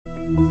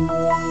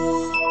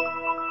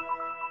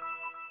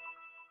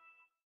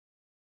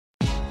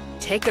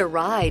Take a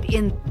ride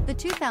in the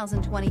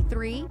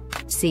 2023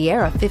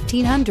 Sierra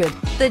 1500.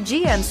 The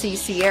GMC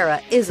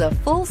Sierra is a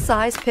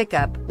full-size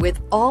pickup with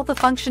all the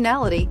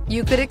functionality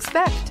you could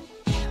expect.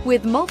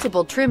 With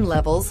multiple trim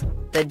levels,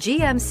 the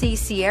GMC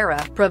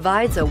Sierra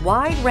provides a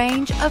wide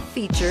range of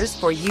features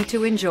for you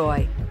to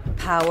enjoy.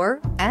 Power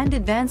and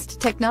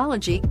advanced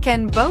technology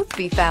can both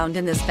be found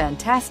in this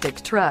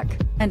fantastic truck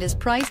and is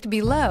priced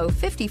below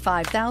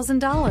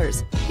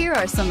 $55,000. Here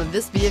are some of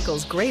this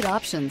vehicle's great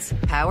options: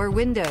 power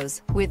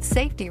windows with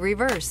safety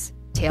reverse,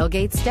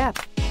 tailgate step,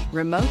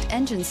 remote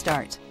engine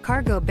start,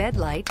 cargo bed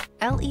light,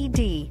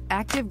 LED,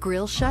 active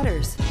grille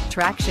shutters,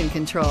 traction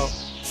control,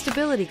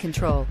 stability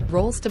control,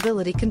 roll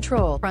stability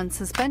control, front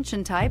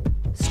suspension type,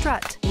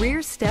 strut,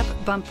 rear step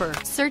bumper.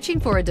 Searching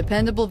for a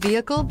dependable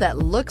vehicle that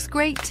looks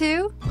great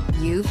too?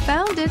 You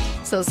found it,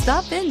 so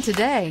stop in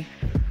today.